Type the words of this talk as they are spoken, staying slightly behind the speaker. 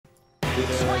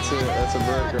that's it. That's a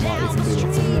burger.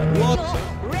 What?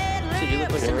 So you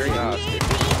look like a green hostage.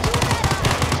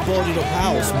 Boarded up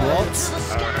house,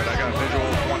 what? Alright, I got visual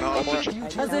of one hostage.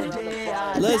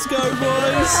 Let's go,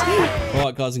 boys!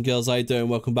 Alright, guys and girls, how you doing?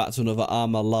 Welcome back to another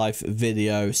Arma Life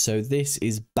video. So this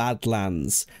is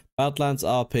Badlands. Badlands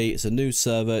RP, it's a new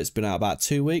server. It's been out about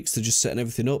 2 weeks. They're just setting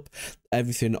everything up.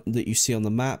 Everything that you see on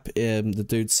the map, the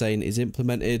dude's saying is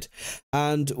implemented.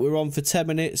 And we're on for 10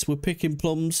 minutes. We're picking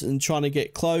plums and trying to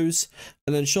get clothes.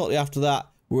 And then shortly after that,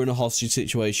 we're in a hostage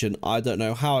situation. I don't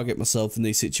know how I get myself in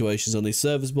these situations on these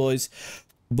servers, boys.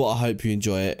 But I hope you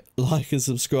enjoy it. Like and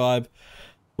subscribe.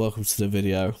 Welcome to the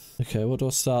video. Okay, what do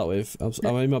I start with?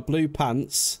 I'm in my blue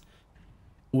pants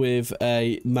with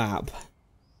a map.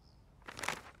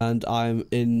 And I'm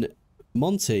in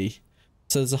Monty.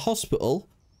 So there's a hospital,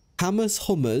 Hammers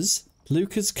Hummers,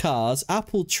 Lucas Cars,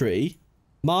 Apple Tree,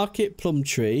 Market Plum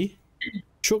Tree,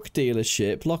 Truck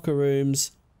Dealership, Locker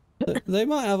Rooms. They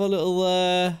might have a little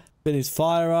Vinny's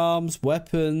firearms,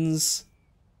 weapons.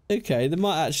 Okay, they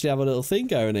might actually have a little thing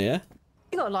going here.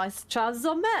 You got nice trousers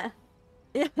on there.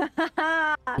 Yeah. What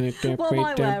am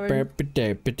I wearing?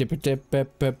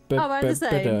 Oh, I'm the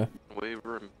same.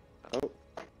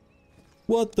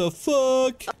 What the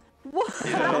fuck? What?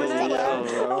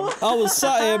 I was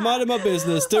sat here minding my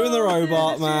business, doing the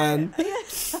robot, man.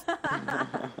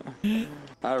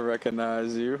 I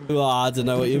recognize you. Oh, I don't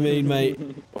know what you mean, mate.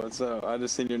 What's up? I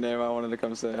just seen your name. I wanted to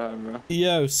come say hi, bro.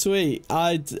 Yo, sweet.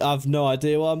 I've no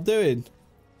idea what I'm doing.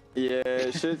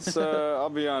 Yeah, shit's, I'll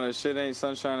be honest, shit ain't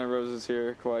sunshine and roses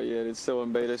here quite yet. It's still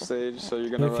in beta stage, so you're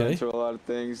gonna run into a lot of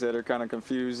things that are kind of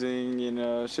confusing, you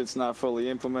know, shit's not fully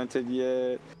implemented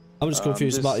yet. I'm just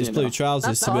confused about these blue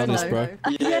trousers, to be honest, bro.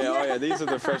 Yeah, oh yeah, these are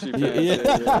the freshie pants.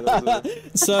 Yeah.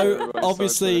 So,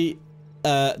 obviously,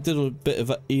 did a bit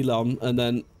of Elon, and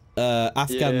then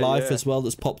Afghan Life as well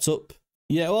that's popped up.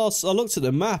 Yeah, well, I looked at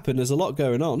the map, and there's a lot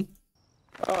going on.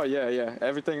 Oh, yeah.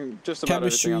 Everything, just about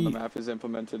everything on the map is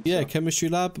implemented. Yeah, so. Chemistry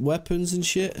lab, weapons and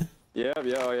shit. Yeah,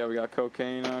 oh yeah, we got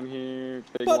cocaine on here.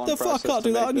 Big What the fuck? I can't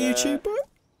do that on YouTube, bro.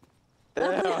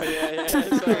 Oh, yeah.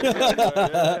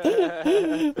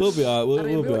 We'll be alright,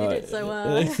 we'll be alright. So,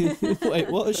 wait,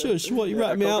 what a shush? What are you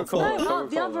ratting me out for? No,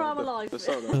 the other Arma Life.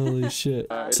 Holy shit.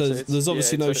 So there's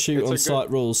obviously no shoot on site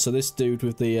rules, so this dude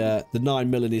with the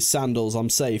 9mm in his sandals,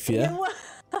 I'm safe, yeah?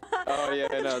 Oh yeah,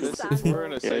 no, we're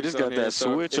in a safe just zone got here, that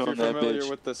switch on that bitch. If you're familiar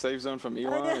with the safe zone from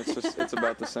Elon, it's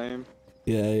about the same.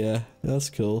 Yeah, that's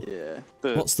cool. Yeah.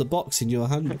 What's the box in your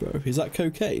hand, bro? Is that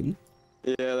cocaine?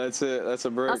 Yeah, that's it. That's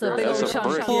a brick. That's a big old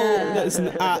chunk. Oh, that's an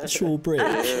actual brick.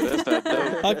 Yeah, that's that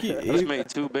dope. Let's make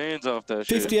 2 bands off that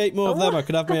shit. 58 more of them, I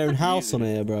could have my own house on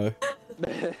here, bro.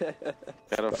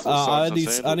 I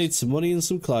need some money and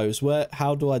some clothes.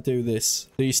 How do I do this?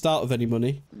 Do you start with any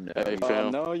money?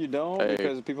 No, you don't,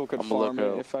 because people could farm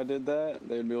it. If I did that,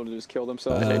 they'd be able to just kill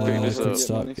themselves. The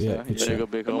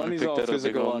money's all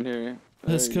physical on here.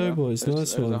 Let's go, boys.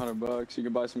 Nice one. There's $100. You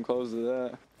can buy some clothes to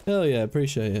that. Hell yeah,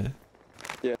 appreciate it.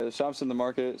 Yeah, the shop's in the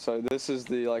market. So this is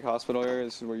the hospital area.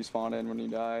 This is where you spawn in when you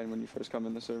die and when you first come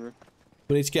in the server.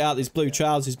 We need to get out these blue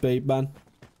trousers, babe, man.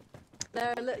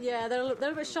 They're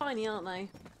a bit shiny, aren't they?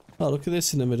 Oh, look at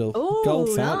this in the middle. Ooh,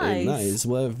 gold fountain. nice.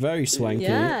 We're very swanky.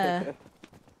 Yeah.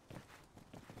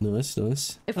 Nice.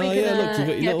 If we Look, you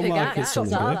got your little markets on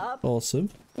there. Awesome.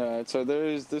 So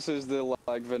this is the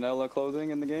vanilla clothing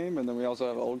in the game, and then we also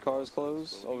have old cars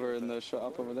clothes over in the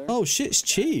shop over there. Oh shit, it's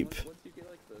cheap.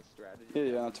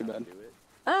 Yeah, not too bad.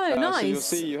 Oh, nice. So you'll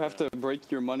see, you have to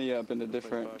break your money up into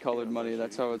different colored money.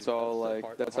 That's how it's all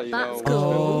that's how you know. That's cool.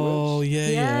 Oh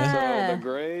yeah. So the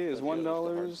gray is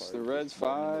 $1, the red's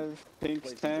 $5,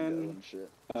 pink's 10,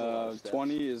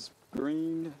 20 is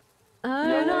green. Oh,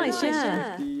 yellow nice, is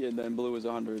yeah. 50, and then blue is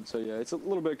 100. So yeah, it's a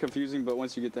little bit confusing, but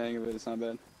once you get the hang of it, it's not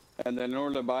bad. And then in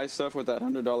order to buy stuff with that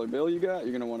 $100 bill you got,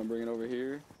 you're gonna want to bring it over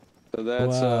here. So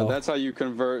that's how you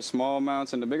convert small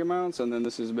amounts into big amounts, and then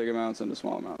this is big amounts into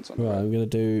small amounts. Right, I'm gonna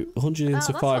do 100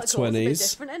 into 520s. Cool.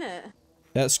 It's a bit different, isn't it?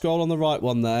 Yeah, scroll on the right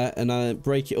one there, and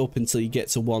break it up until you get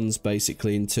to ones,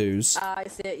 basically, in 2s. I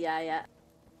see it. Yeah.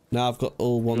 Now I've got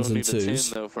all 1s and 2s. You don't need a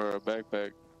 10 though for a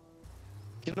backpack.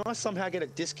 Can I somehow get a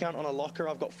discount on a locker?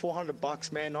 I've got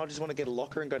 $400, man. I just want to get a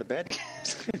locker and go to bed.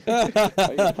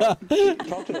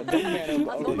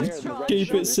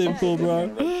 Keep it simple,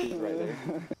 bro.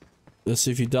 Let's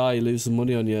see, if you die, you lose the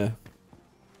money on you.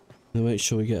 Now make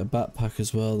sure we get a backpack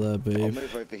as well there, babe.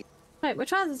 Wait, my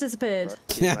trousers disappeared.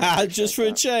 Just for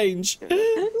a change. Babe,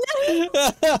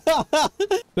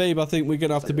 I think we're going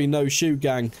to have to be no shoe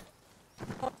gang.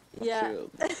 Yeah.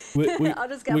 We're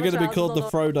going to be called the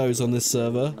Frodos on this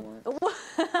server.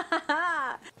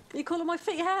 You calling my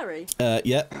feet hairy?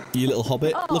 Yeah, you little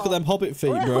hobbit. Oh. Look at them hobbit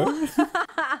feet, bro.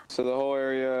 So the whole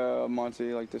area of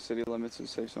Monty, like the city limits, is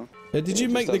safe zone. Did you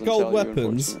It make just the doesn't tell gold you,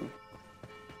 weapons? unfortunately.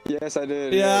 Yes, I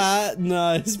did. Yeah, yes.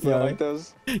 nice, You bro. like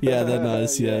those? Yeah, they're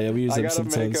nice. Yeah, we use I them gotta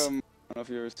sometimes. make them. I don't know if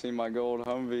you ever seen my gold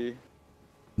Humvee.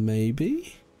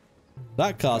 Maybe.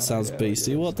 That car sounds yeah,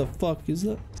 beastie. yeah. What the fuck is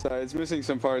that? So it's missing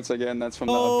some parts again. That's from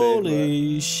the update.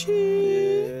 Holy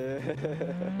shit!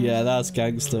 Yeah. Yeah, that's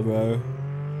gangster, bro.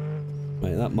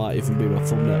 Mate, that might even be my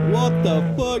thumbnail. What the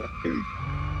fuck?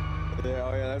 Yeah,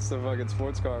 oh yeah, that's the fucking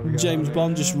sports car. We got James on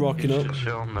Bond just rocking You up. should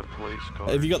show 'em the police car.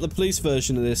 Have you got the police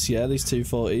version of this? Yeah, these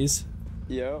 240s.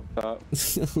 Yep. A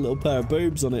little pair of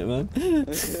boobs on it, man.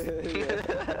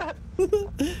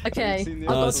 Okay, seen the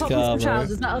I've got Nice top car, and bro.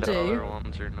 trousers, that'll The other do.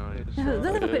 ones are nice. Let's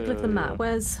have a quick look at the map.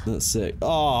 Where's... That's sick.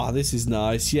 Oh, this is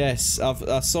nice. Yes,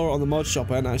 I saw it on the mod shop.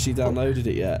 I hadn't actually downloaded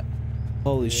it yet.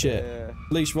 Holy shit. Yeah.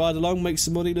 Police ride along, make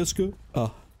some money, let's go.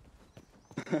 Oh.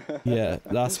 Yeah,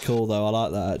 that's cool though. I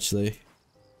like that actually.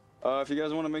 If you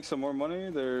guys want to make some more money,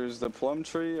 there's the plum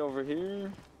tree over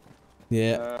here.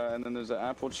 Yeah. And then there's an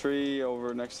apple tree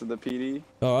over next to the PD.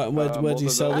 Alright, and where Both do you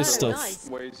of sell those this are stuff? nice.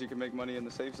 Ways you can make money in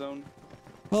the safe zone.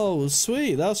 Oh,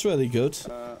 sweet. That's really good.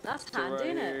 That's So handy, right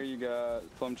isn't here it? you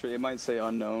got plum tree. It might say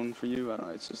unknown for you. I don't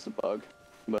know. It's just a bug.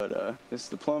 But this is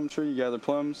the plum tree. You gather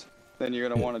plums. Then you're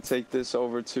gonna want to take this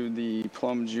over to the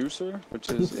plum juicer, which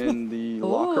is in the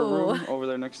locker room Ooh. over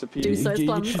there next to PD. Juice those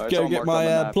plums. It's Go all get marked on the my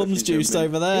map if plums you zoom juiced in.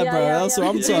 over there, Yeah, bro. yeah, That's yeah. what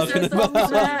I'm Juice talking those plums about.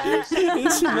 there.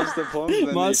 It's just the plums,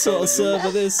 then My you sell sort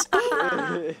of the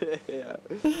server this.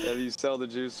 yeah, you sell the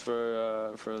juice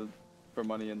for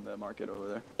money in the market over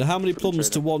there. How many For the plums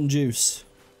to trader. one juice?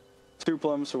 2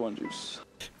 plums for 1 juice.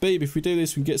 Babe, if we do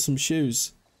this, we can get some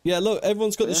shoes. Yeah, look,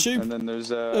 everyone's got the shoe. And then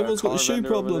there's Everyone's got the car shoe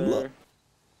vendor over problem, look. there.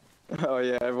 Oh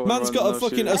yeah, everyone Man's runs got a no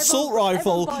fucking shoes. assault Everyone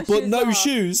rifle, buys but shoes no off.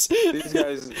 shoes.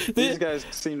 These guys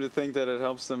seem to think that it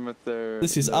helps them with their.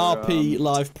 This is their, RP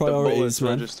life the bullets priorities,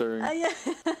 man. registering. Yeah.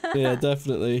 Yeah,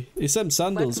 definitely. It's them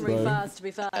sandals, Weaponry bro. first, to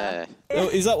be fair. Oh,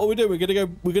 is that what we're doing?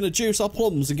 We're gonna juice our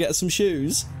plums and get some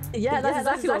shoes. Yeah, that's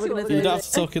exactly what we're going to You do. don't have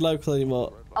to talk in local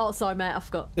anymore. Oh, sorry, mate, I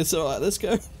forgot. It's alright, let's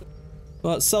go.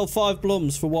 Right, sell 5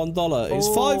 plums for $1. It's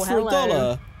Oh, 5 for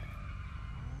hello. $1.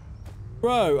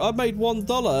 Bro, I made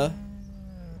 $1.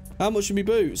 How much are my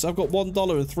boots? I've got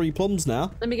 $1 and 3 plums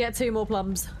now. Let me get 2 more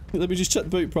plums. Let me just check the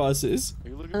boot prices.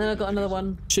 And then I've got another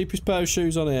one. Cheapest pair of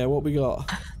shoes on here. What we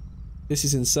got? This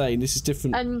is insane. This is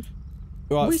different.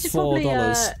 Right, We should $4. probably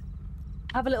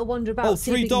have a little wander about, Oh,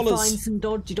 see if we can $3. find some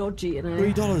dodgy, you know.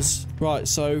 $3. Right,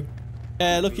 so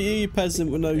look at you, you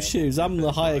peasant with no shoes. I'm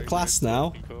the higher class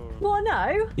now. Well, no.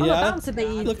 I'm Yeah. about to be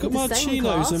Look at the my same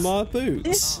chinos class. and my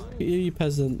boots. Look at you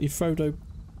peasant. You Frodo.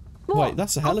 What? Wait,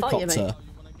 that's a I'll fight you, helicopter. mate.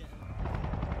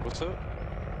 What's up?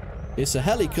 It's a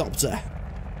helicopter.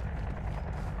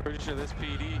 Pretty sure that's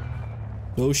PD.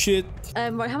 Oh shit.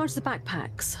 Right, how much are the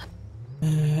backpacks?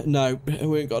 No,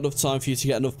 we ain't got enough time for you to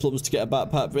get enough plums to get a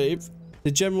backpack, babe.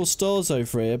 The general store's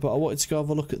over here, but I wanted to go have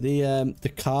a look at the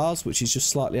cars, which is just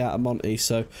slightly out of Monty.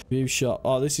 So view shot.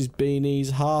 Oh, this is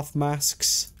beanies, half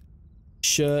masks,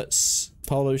 shirts,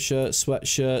 polo shirts,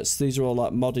 sweatshirts. These are all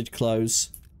like modded clothes.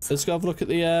 Let's go have a look at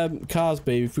the cars,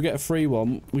 babe. If we get a free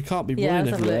one, we can't be Yeah, running let's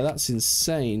have a everywhere. look. That's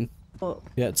insane. What?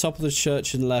 Yeah, top of the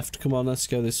church and left. Come on, let's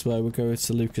go this way. We'll go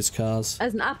to Lucas Cars.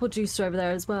 There's an apple juicer over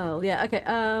there as well. Yeah, okay.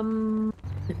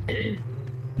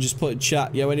 Just put in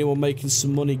chat. Yo, anyone making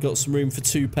some money got some room for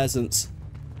 2 peasants?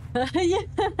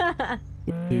 Yeah.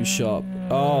 New shop.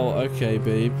 Oh, okay,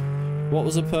 babe. What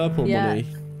was a purple Yeah. money?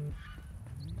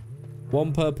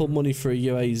 1 purple money for a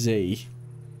UAZ.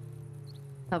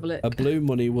 Have a look. A blue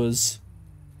money was...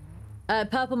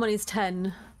 Purple money's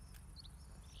 10.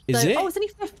 Is So- it? Oh, it's only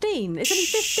 15. It's only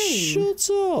 15 Shut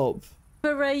up.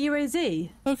 for UAZ.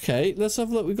 Okay, let's have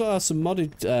a look. We've got some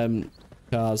modded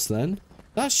cars then.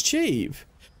 That's cheap.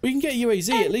 We can get UAZ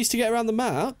at least to get around the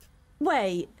map.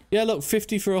 Wait, Yeah, look,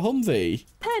 50 for a Humvee.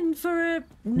 10 for a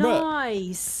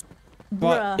nice.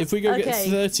 Right, Bruh. if we go Okay. get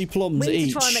 30 plums We need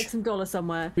each. to try and make some dollars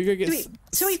somewhere. We go get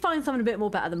Shall we find something a bit more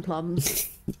better than plums?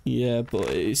 Yeah, but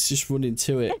it's just running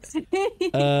to it.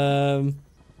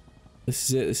 This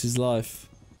is it. This is life.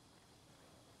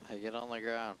 Hey, get on the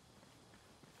ground.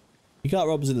 You can't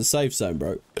rob us in the safe zone,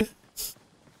 bro.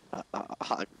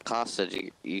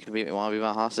 Hostage. You can be. Want to be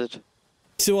my hostage?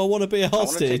 Do I want to be a I want to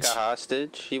hostage? take a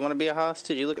hostage. You want to be a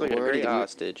hostage? You look like a Where great do you-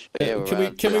 hostage. Yeah,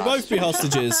 we're Can we both be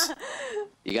hostages?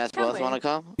 You guys Can both we? want to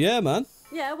come? Yeah, man.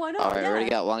 Yeah, why not? All right, we yeah. already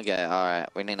got one guy. All right,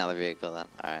 we need another vehicle then.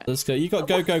 All right. Let's go. You got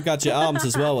go gadget arms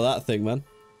as well with that thing, man.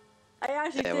 I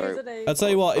actually Yeah, do, we're- isn't he? I'll tell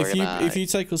you what. We're gonna- If you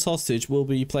take us hostage, we'll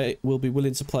be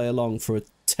willing to play along for a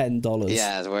 $10.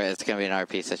 Yeah, it's gonna be an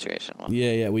RP situation. Well.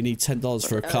 Yeah, we need $10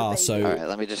 for a car. So. All right,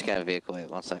 let me just get a vehicle. Wait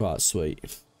 1 second. Right,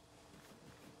 sweet.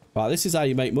 Right, this is how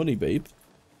you make money, babe.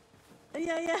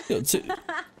 Yeah. You know,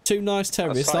 two nice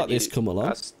terrorists like this come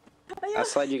along. I'll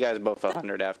slide you guys both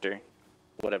 100 after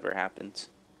whatever happens.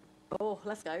 Oh,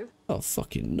 let's go. Oh,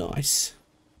 fucking nice.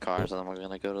 Cars, and then we're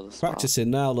gonna go to the spot. Practicing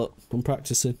now, look. I'm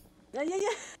practicing. Yeah.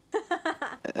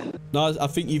 No, I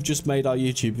think you've just made our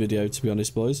YouTube video, to be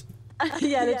honest, boys.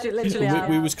 Yeah, literally.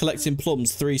 We was collecting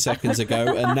plums 3 seconds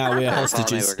ago, and now we're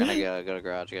hostages. We're gonna go to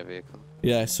garage, get a vehicle.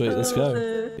 Yeah, sweet, let's go.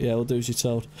 Yeah, we'll do as you're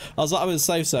told. I was like, I'm in a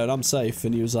safe zone, I'm safe,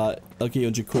 and he was like, I'll give you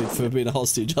 100 quid for being a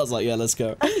hostage. I was like, yeah, let's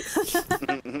go.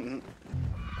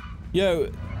 Yo,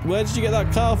 where did you get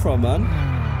that car from, man?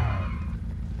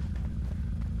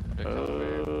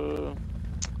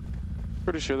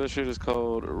 Pretty sure that shit is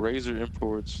called Razor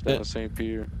Imports down in St.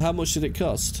 Pierre. How much did it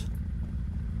cost?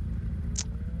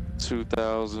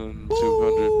 2,200.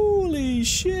 Holy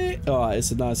shit! All right,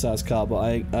 it's a nice ass car, but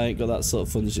I ain't got that sort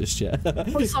of funds just yet.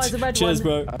 What size of red Cheers,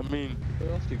 one? bro. I mean,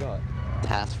 What else you got?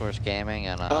 Task Force Gaming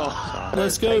and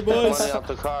Let's go, boys. Money out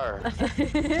the car.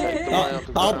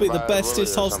 I'll be the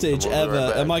bestest hostage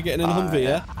ever. Am I getting in a Humvee?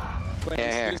 Yeah.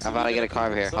 Here. I'm about to get a car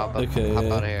over here. Hop out of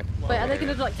here. Wait, are they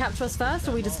gonna like capture us first,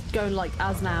 or are we just going like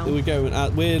as now? We're going.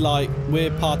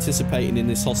 We're participating in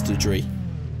this hostagery.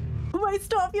 Wait,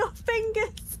 stop your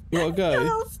fingers. You wanna go? Your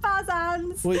little spaz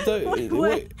hands. Wait, don't.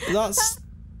 Wait, that's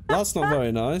not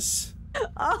very nice.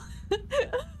 Oh.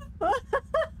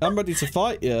 I'm ready to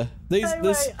fight you. This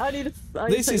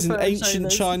is an ancient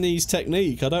Chinese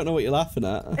technique. I don't know what you're laughing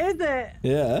at. Is it?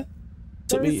 Yeah.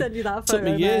 Let me send you that Took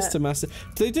photo, me years mate. to master.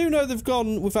 They do know they've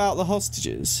gone without the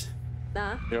hostages.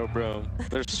 Nah. yo, bro,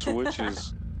 there's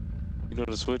switches. You know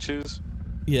what a switch is?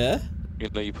 Yeah. You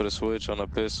know, you put a switch on a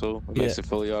pistol, it makes it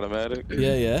fully automatic.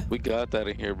 Yeah. We got that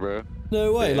in here, bro.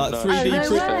 No way, like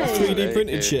 3D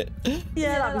printed shit.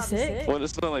 Yeah, that'd be sick. Well,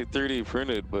 it's not like 3D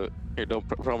printed, but here, don't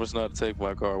promise not to take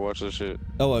my car. Watch this shit.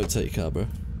 I won't take your car, bro.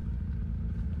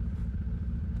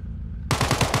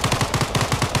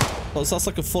 Oh, so that's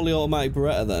like a fully automatic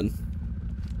Beretta then.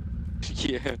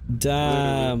 Yeah.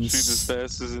 Damn. Shoot as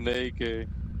fast as an AK.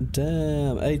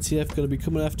 Damn. ATF gonna be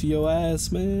coming after your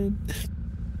ass, man.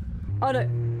 Oh no,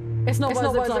 it's not what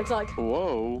it looks like.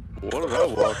 Whoa, what did I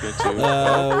walk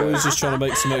into? We was just trying to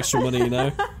make some extra money, you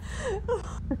know.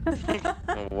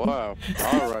 Oh, wow.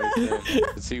 Alright then.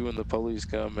 See when the police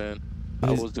come, man.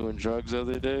 I was doing drugs the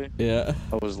other day. Yeah.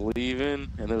 I was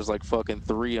leaving, and there was like fucking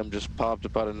 3 of them just popped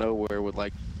up out of nowhere with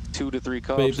like 2 to 3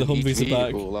 cops Babe, the in each Humvees are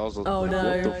back. vehicle. I was like, Oh, no.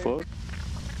 what the fuck?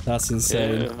 That's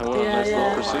insane. Yeah, well, nice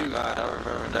little pursuit. I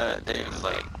remember that. They was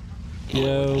like,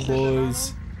 Yo,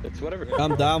 boys. It's whatever.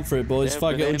 I'm down for it, boys. If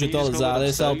I get $100 out of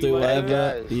this, I'll do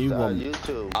whatever you want.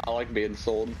 YouTube. I like being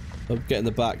sold. I'll get in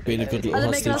the back, being a good little Are they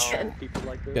making us hostage.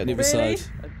 get Get on the other Really? side.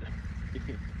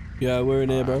 Yeah, we're in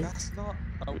here, bro.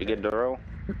 We get Duro.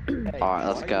 Alright,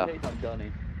 let's go.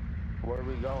 Where are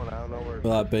we going? I don't know where.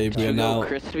 Right, babe, we're Should we go now to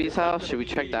Crispy's house? Should we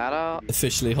check that out?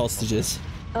 officially hostages.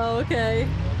 Oh, okay.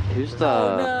 Who's the...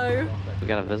 Oh no. We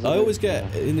got a visitor? I always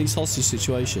get in these hostage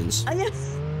situations. Oh,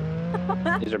 yes.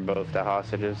 These are both the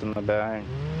hostages in the bag.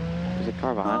 There's a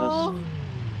car behind us. Oh.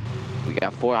 We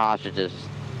got 4 hostages.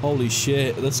 Holy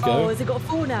shit, let's Oh, go. has it got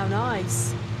 4 now?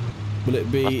 Nice. Will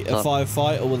it be a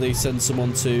firefight or will they send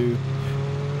someone to,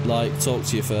 like, talk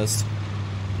to you first?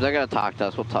 They're gonna talk to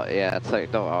us. We'll talk. Yeah, it's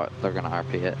like they're gonna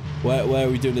RP it. Where are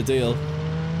we doing the deal?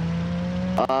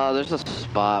 There's a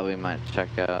spot we might check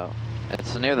out.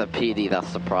 It's near the PD.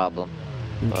 That's the problem.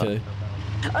 Okay.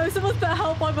 Oh, someone's better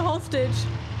help. I'm a hostage.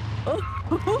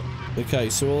 Oh. Okay,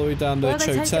 so all the way down to Where are they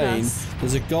taking Chotane, us?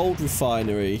 there's a gold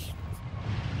refinery.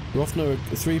 We're off now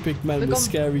 3 big men with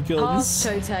scary guns. Past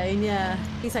Chotane, yeah.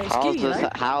 He's HQ, How's you know? this?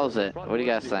 How's it? What do you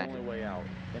guys think?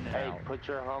 Hey, put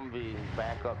your Humvee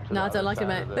back up to No, the I don't like it,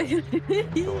 other mate. side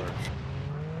of the door.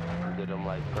 Get them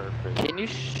like perfect.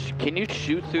 Can you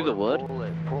shoot through the wood?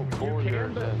 Pull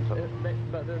yours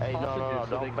in. Hey, no,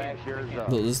 don't back yours up.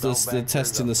 Look, they're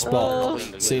testing the spot, Oh.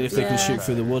 seeing if they can shoot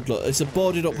through the wood. Look, it's a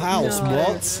boarded up house. No.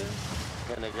 What?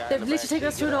 They've literally taken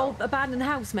us to an old abandoned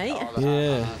house, mate.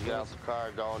 Yeah. Get out the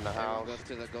car, go in the house.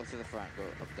 Go to the front. Go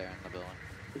up there in the building.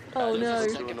 Oh This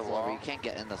is the no. second floor. You can't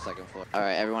get in the second floor. All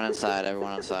right, everyone inside.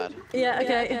 Everyone inside. Yeah,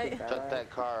 okay. Shut that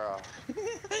car off.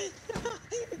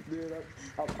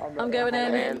 I'm going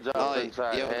in. Hands up Oh,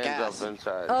 inside. yo, Hands gas. up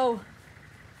inside. Oh,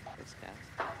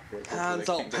 Hands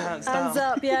up, hands hands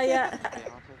up, yeah.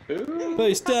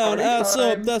 Face down, ass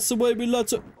up. That's the way we like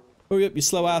to. Hurry up, you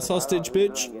slow ass hostage,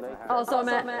 bitch. Oh, sorry,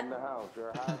 mate. In the house. You're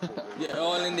a hostage. You're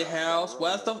all in the house.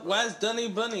 Where's Dunny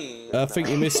Bunny? I think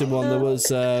you're missing one. There was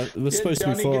supposed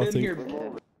to be 4, I think.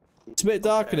 It's a bit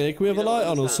dark in here. Can we have a light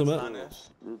on or something?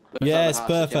 Yeah, it's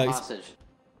perfect.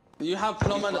 You have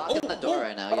plum and Lock the door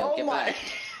right now. Yo, get back.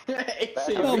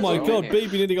 Oh my god,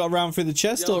 baby nearly got around through the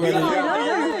chest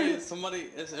already. Somebody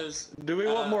do we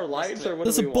want more lights or what?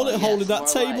 There's a bullet hole in that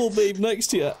table, babe, next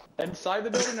to you. Inside the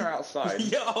building or outside?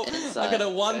 Yo, I got a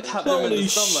one-tap them in Holy the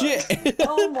stomach. shit!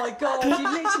 Oh my god, you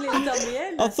literally done me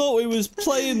in. I thought we was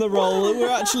playing the role and we're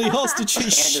actually hostages. And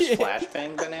just Shit!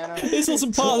 flashbang banana. This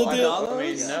wasn't part of the deal. I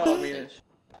mean, no, I mean.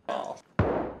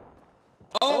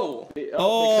 Oh,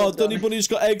 Dunny Bunny just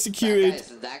got executed.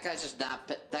 That guy's just not.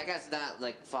 That guy's not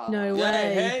like. No way.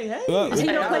 Hey. Well, Is he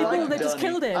not playing ball that just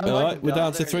killed him? Alright, we're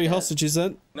down to 3 hostages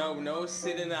then. No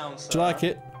sitting down, sir. Do you like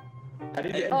it? I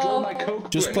need to enjoy my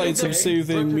coke. Just playing some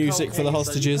soothing music for the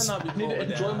hostages. I need to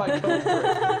enjoy my coke.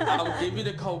 I'll give you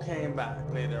the cocaine back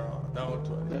later on. Don't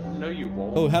worry. No, you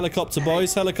won't. Oh, helicopter,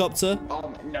 boys, helicopter.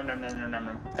 No.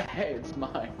 Hey, it's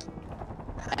mine.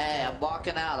 Hey, I'm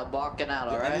walking out.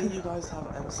 Alright. Any of you guys have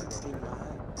M16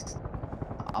 knives?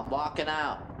 I'm walking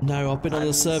out. No, I've been on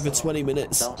the server 20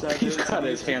 minutes. He's got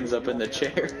his hands up in the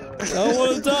chair. I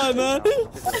want to die, man.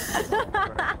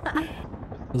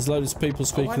 There's loads of people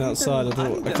speaking outside. I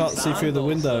can't see through the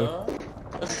window.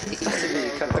 Cut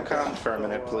the comms for a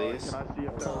minute, please. I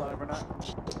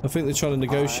think they're trying to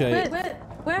negotiate.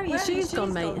 Where are your shoes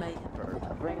gone, mate?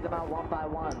 Bring them out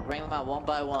one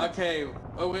by one. Okay.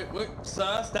 Oh wait,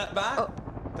 sir, step back. Oh.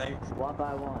 Thank you. One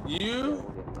by one. You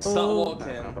start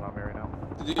walking.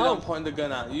 You don't point the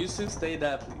gun out. You should stay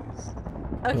there, please.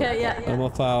 Okay, yeah. I'm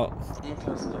off out. I'm gonna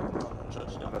close the door.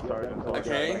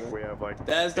 Okay.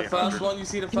 There's the first one. You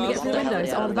see the Can you first get through one?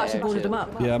 windows? Oh, they've actually boarded them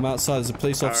up. Yeah, I'm outside. There's a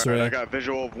police officer I here. got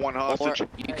visual of one Or hostage.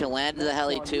 you can land in the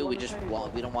heli too. We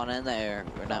don't want in there.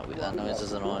 We're not. That noise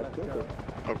isn't on.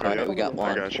 Okay, Alright, we got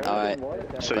one. I got you. Alright.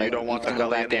 So you don't want the can go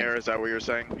heli in back the air? Is that what you're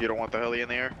saying? You don't want the heli in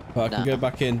the air? Right, I can go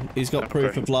back in. He's got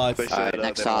proof of life. They said, Alright,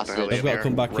 next they don't want the hostage. heli I've in got the to air.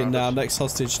 come back in now. Round Next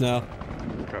hostage now. Okay.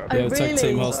 Yeah, tag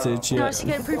team hostage. No, Yeah, actually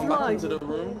getting proof of life.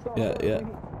 yeah.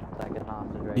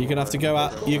 You're gonna have to go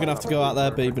out. You're gonna have to go out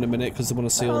there, babe, in a minute because they want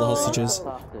to see all the hostages.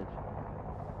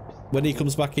 When he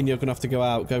comes back in, you're gonna have to go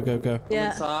out. Go.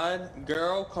 Yeah. Inside,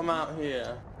 girl, come out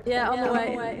here. Yeah, on the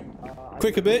way.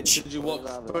 Quicker, bitch. Did you walk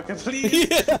quicker, please?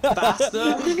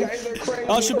 Faster.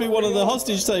 I should be one of the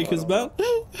hostage takers, man.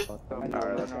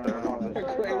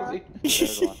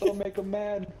 Don't make him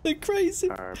mad. They're crazy.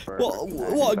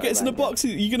 What? Gets in the box.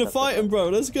 You gonna fight him, bro?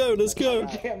 Let's go.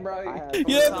 Damn right.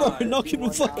 Yeah, bro. Knock him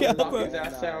the fuck out, bro.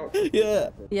 Yeah.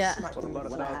 Yeah.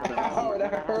 Ow,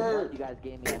 that hurt.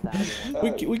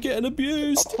 We're getting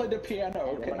abused. I'll play the piano,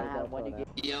 okay?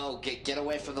 Yo, get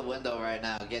away from the window right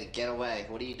now. Get away.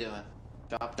 What are you doing?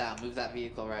 Drop down. Move that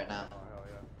vehicle right now.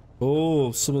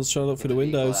 Oh, someone's trying to look through the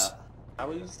windows.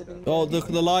 Oh, look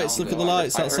at the lights. Look at the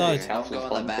lights outside. I'm going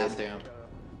to the bathroom.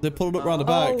 They're pulling up round the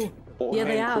back. Oh, yeah,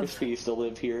 they have. Crispy used to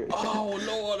live here. Oh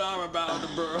Lord, I'm about to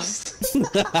burst.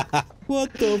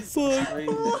 What the fuck?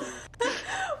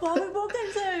 What have we walked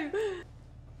into?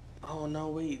 Oh no,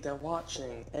 wait, they're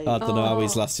watching. Hey. I don't know how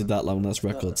he's lasted that long. That's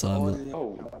record time.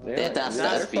 Oh, That's the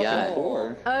FBI.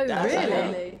 Oh,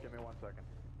 really?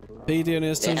 PD only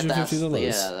has $250.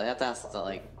 Yeah, they have to ask the,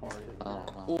 like, I don't know.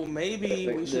 Oh, maybe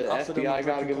we should the offer them FBI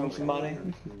gotta give them some money.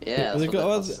 Yeah, They got to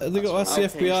ask the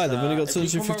FBI. They've only got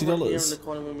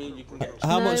 $250.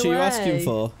 How much are you asking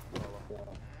for?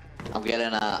 I'm getting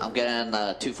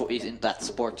 240 in that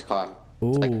sports car.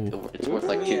 Ooh. It's worth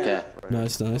like 2K.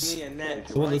 Nice. I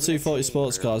want the 240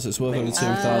 sports cars. It's worth only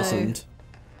 2,000.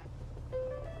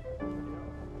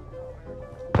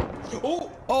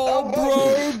 Oh,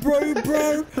 bro.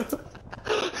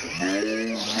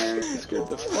 Scared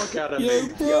the fuck out of Yo, me.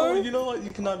 bro. You know what? You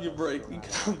can have your break. You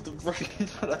can have the break.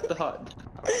 That's what I thought.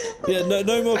 Yeah,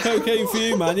 no more cocaine for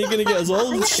you, man. You're gonna get us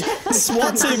all.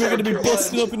 SWAT team are gonna be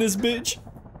busting up in this bitch.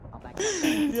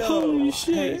 Yo, holy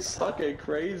shit. It's fucking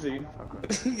crazy.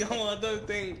 Yo, I don't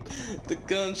think the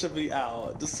gun should be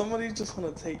out. Does somebody just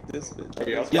want to take this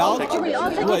bitch? Yeah, I'll take it. Wait.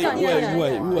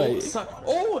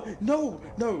 Oh, no.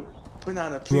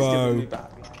 Banana, please give me back.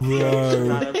 Bro.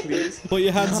 Banana, please. Put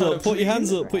your hands up. Put your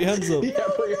hands up. Yeah, put your hands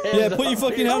up. Put your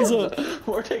fucking hands up.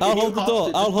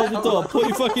 I'll hold the door. Put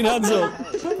your fucking hands up.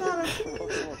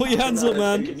 Put your hands up,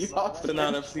 man.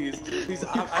 Banana, please.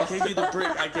 I gave you the brick.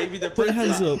 Put your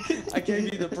hands up. I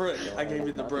gave you the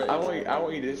brick. I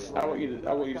want you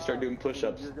to start doing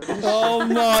push-ups. Oh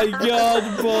my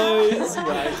god, boys.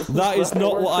 That is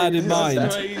not what I had in mind.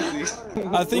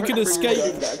 I think an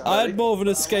escape. I had more of an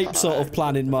escape sort of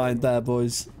plan in mind there,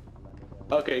 boys.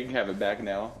 Okay, you can have it back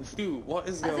now. Dude, what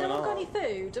is Has going anyone got on? any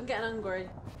food? I'm getting hungry.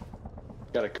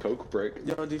 Got a Coke brick.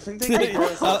 Yo, do you think they can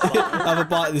Have a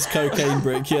bite of this cocaine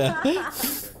brick, yeah. Yeah.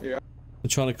 They're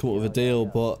trying to come up with a deal,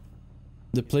 but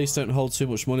the police don't hold too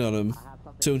much money on them.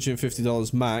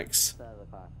 $250 max.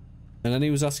 And then he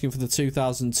was asking for the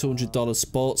 $2,200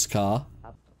 sports car.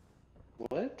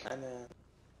 What? And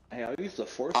Hey, I'll use the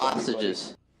force.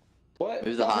 Hostages. What?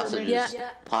 Move the hostages. Yeah.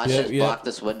 Hostages Yeah. block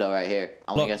this window right here.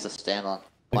 I want you Block. guys to stand on.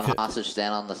 One Okay. hostage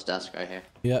stand on this desk right here.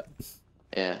 Yep.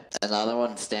 Yeah. And the other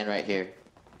one stand right here.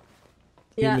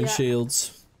 Human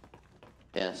shields.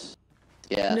 Yes.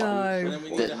 Yeah. No.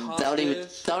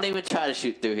 Don't even try to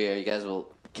shoot through here. You guys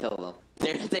will kill them.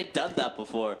 They've done that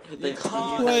before.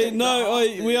 Wait, no,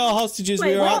 wait, we are hostages.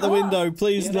 We are out the window.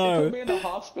 Please, no. Put me in the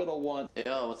hospital once.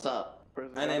 Yo, what's up?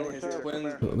 and then his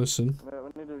twin. Listen.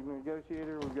 We need a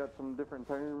negotiator. We've got some different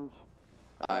terms.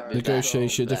 Alright,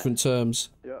 Negotiation, different terms.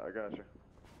 Yeah, I got you.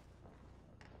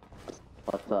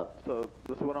 What's up? So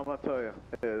this is what I'm gonna tell you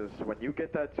is when you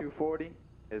get that 240,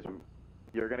 is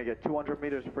you're gonna get 200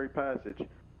 meters free passage.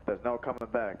 There's no coming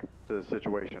back to the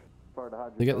situation.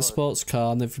 They get the sports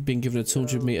car and they've been given a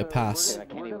 200-meter pass. I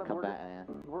can't even come back, man.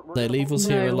 They leave us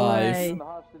here No alive. way.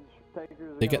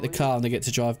 They get the car and they get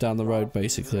to drive down the road,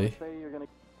 basically.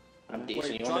 I'm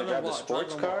decent. You want to drive the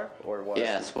sports car or what?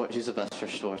 Yeah, she's the best for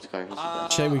sports car. She's the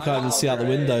best. Shame we can't even see out the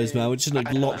windows, man. We're just in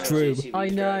a locked room. I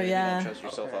know, yeah. Trust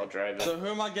yourself, I'll drive it. So who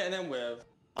am I getting in with?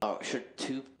 Oh, should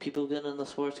 2 people get in the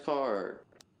sports car, or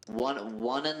one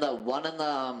in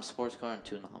the sports car and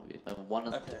 2 in the Humvee? One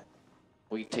in. Okay.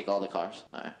 We take all the cars.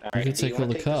 Alright. You can take all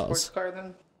the cars. Sports car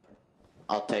then?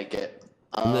 I'll take it.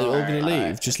 And they're all gonna leave.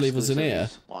 Alright. Just leave us in here.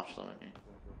 Watch them in here.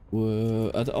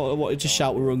 Whoa. I wanted to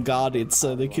shout we're unguarded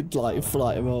so they could like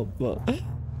flight him up, but What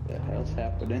the hell's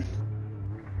happening?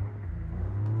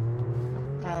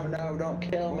 Oh no, don't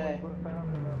kill me.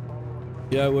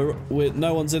 yeah, we're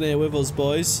no one's in here with us,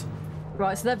 boys.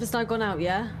 Right, so they've just now gone out,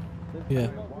 yeah? Yeah.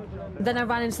 Then I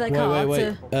ran into their Wait, car wait,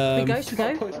 to... wait. we go, should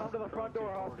we go?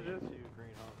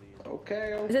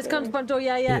 Okay. Is this come to the front door?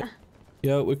 Yeah, yeah.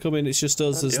 Yo, we're coming. It's just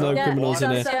us. There's no Yeah, criminals in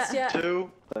here. yeah.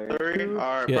 2, 3.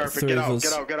 Alright, Yeah, perfect. 3 Get of out, us.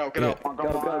 get out, get out, get Yeah.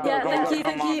 out. Yeah, thank you,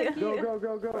 thank you.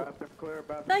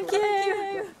 Go. Thank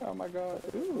you. Oh my god.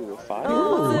 Ooh, fire.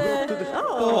 Oh, dear.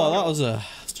 Oh, that was a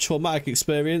traumatic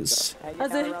experience.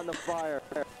 Has it? Around the fire.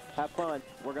 Have fun.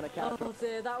 We're gonna catch Oh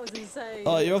dear, that was insane.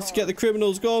 Oh, you have to get the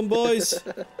criminals. Go on, boys.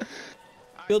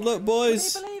 Good luck, We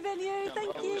boys. believe in you.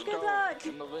 Thank you. Good luck.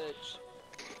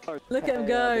 Look at him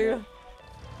go.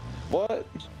 What?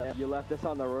 You left us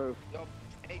on the roof.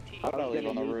 How do I leave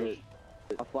on the roof?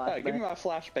 A Hey, give me flashbang? my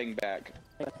flashbang back.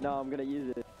 No, I'm gonna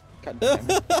use it. God damn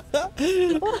it.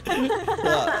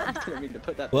 I didn't mean to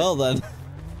put that. Well then.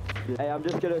 Hey, I'm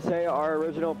just gonna say our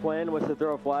original plan was to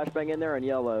throw a flashbang in there in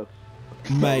yellow.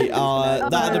 Mate,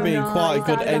 that'd have been Oh, quite a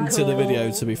good nice. end to the Cool.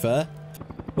 video, to be fair.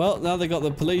 Well, now they got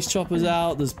the police choppers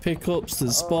out, there's pickups,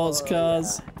 there's sports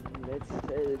cars.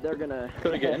 They're gonna...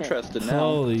 Gonna get interested now.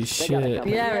 Holy shit.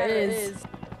 Yeah, it is.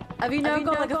 Have you now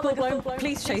got like a full-blown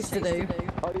police chase to do?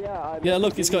 Oh yeah. Yeah,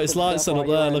 look, it's got its lights on up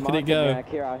there, look at it go.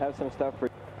 Here, I have some stuff for...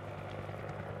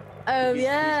 Oh He's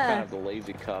kind yeah. of the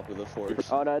lazy cop of the force.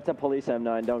 Oh no, it's a police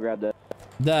M9. Don't grab that.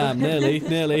 Damn, nearly.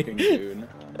 Fucking goon.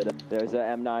 There's a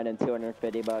M9 and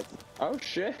 $250. Oh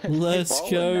shit. Let's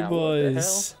Balling go, now, what the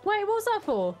boys. Wait, what was that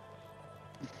for?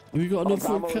 We got enough I'm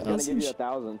for almost gonna cars give and you shit.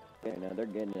 1,000. Yeah, no, they're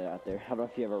getting it out there. I don't know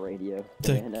if you have a radio.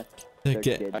 They- Diana. They're They're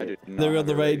get- getting hell? I it. did not They're on have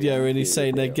the a radio and he's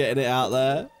saying they're getting it out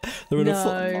there. They're in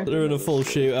a full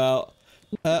shootout.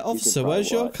 Officer, where's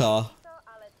your car?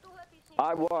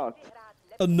 I walked.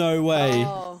 Oh, no way.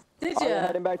 Oh, did I'm you?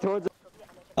 heading back towards it.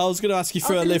 I was gonna ask you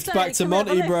for a I was gonna lift say, back to come here,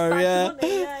 Monty, a lift bro. back to Yeah. Monty,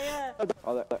 yeah.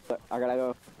 Oh, I gotta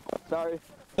go. Sorry.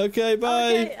 Okay,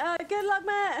 bye. Okay, good luck,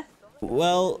 mate.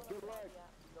 Well,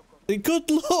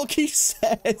 good luck, he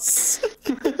says.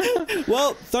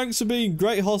 Well, thanks for being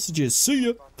great hostages. See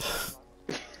ya.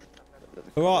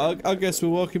 Alright, I guess we're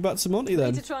walking back to Monty Need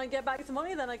then. to try and get back to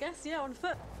Monty then, I guess. Yeah, on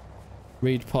foot.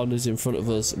 Reed Pond is in front of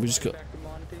us. We just got.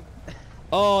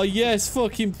 Oh, yes,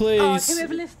 fucking Oh, can we please.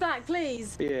 have a lift back,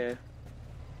 please? Yeah.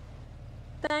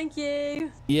 Thank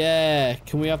you. Yeah,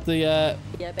 can we have the Yeah,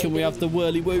 can we baby. have the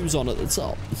whirly woos on at the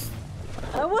top?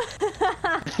 Oh,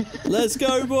 Let's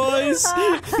go, boys.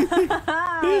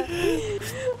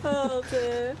 oh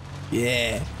dear.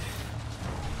 Yeah.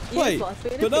 You Wait, thought I'd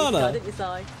been in a banana. police car, didn't you,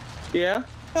 Si? Yeah?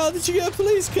 How did you get a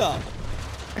police car?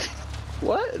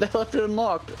 What? They left it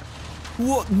unlocked.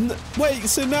 What? Wait,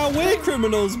 so now we're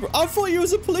criminals? Bro. I thought you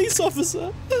was a police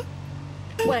officer.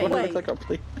 Wait, Looks wait. like a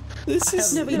police. This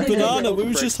is No, but you banana. didn't. We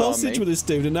was just Bricks on hostage me. with this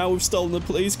dude, and now we've stolen the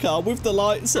police car with the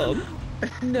lights on.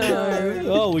 No.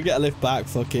 Oh, we get a lift back.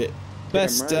 Fuck it.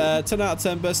 Best right. 10 out of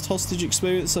 10 best hostage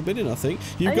experience I've been in. I think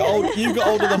you got you got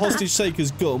hold of the hostage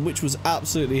taker's gun, which was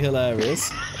absolutely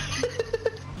hilarious.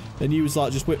 And you was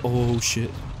like, just wait. Oh shit.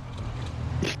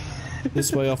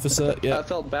 This way, officer. Yeah. I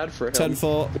felt bad for him.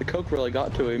 10-4. The coke really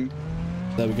got to him.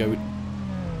 There we go.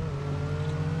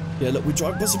 Yeah, look, we're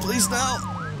driving past the police now.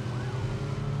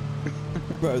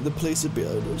 Bro, the police are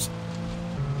behind us.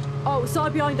 Oh,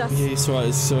 side behind us. Yeah, it's right.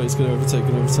 It's right. It's gonna overtake.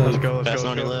 Let's go. Let's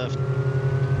go. left.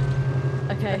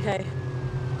 Okay, okay.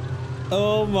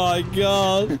 Oh my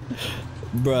god.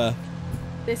 Bruh.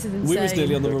 This is insane. We was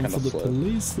nearly on the They're run kinda for the slow.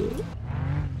 police though.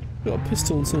 Got a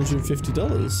pistol and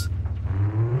 $250.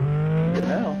 Good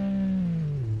hell.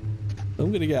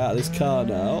 I'm gonna get out of this car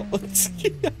now.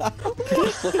 Flipping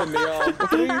me off.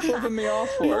 What are you flipping me off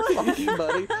for? Fuck you,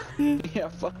 buddy. Yeah,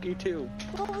 fuck you too.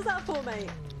 What was that for, mate?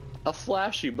 I'll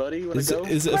flash you, buddy. You wanna Is go?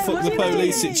 it a Wait, fuck what the do you mean?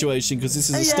 police situation? Because this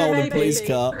is a Yeah, stolen maybe. police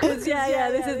car.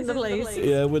 Yeah, this isn't the police.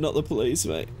 Yeah, we're not the police,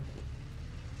 mate.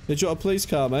 Hey, do you want a police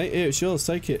car, mate? Here, it's yours.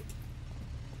 Take it.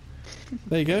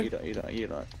 There you go. You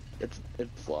don't. It's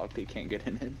locked. You can't get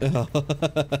in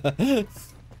it.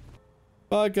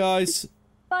 Bye, guys.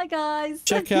 Bye, guys.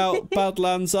 Check out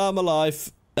Badlands Arma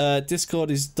Life.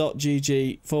 Discord is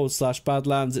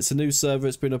 .gg/Badlands. It's a new server.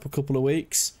 It's been up a couple of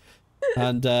weeks.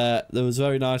 And they was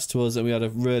very nice to us, and we had a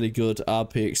really good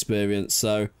RP experience.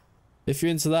 So if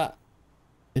you're into that,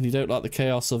 and you don't like the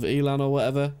chaos of Elan or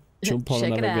whatever, jump on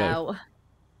Check and it have a go. out.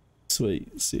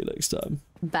 Sweet. See you next time.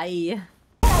 Bye.